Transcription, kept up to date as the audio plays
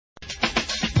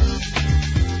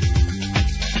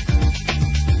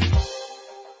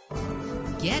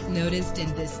Get noticed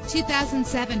in this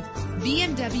 2007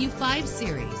 BMW 5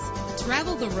 Series.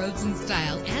 Travel the roads in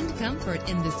style and comfort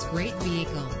in this great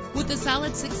vehicle. With a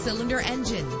solid 6-cylinder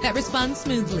engine that responds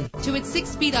smoothly to its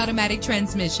 6-speed automatic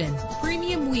transmission.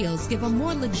 Premium wheels give a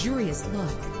more luxurious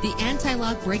look. The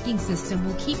anti-lock braking system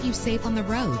will keep you safe on the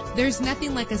road. There's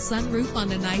nothing like a sunroof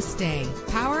on a nice day.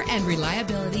 Power and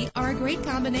reliability are a great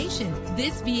combination.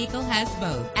 This vehicle has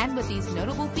both. And with these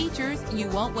notable features, you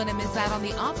won't want to miss out on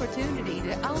the opportunity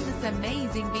to own this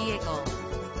amazing vehicle.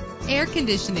 Air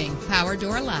conditioning, power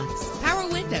door locks,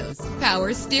 power windows,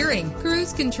 power steering,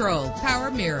 cruise control,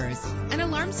 power mirrors, an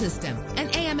alarm system, an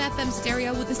AM/FM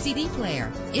stereo with a CD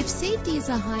player. If safety is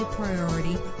a high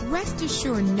priority, rest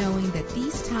assured knowing that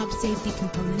these top safety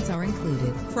components are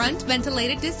included. Front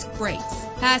ventilated disc brakes,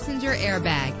 passenger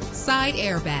airbag, side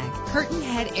airbag, curtain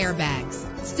head airbags,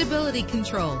 stability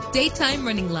control, daytime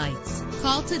running lights.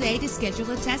 Call today to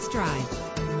schedule a test drive.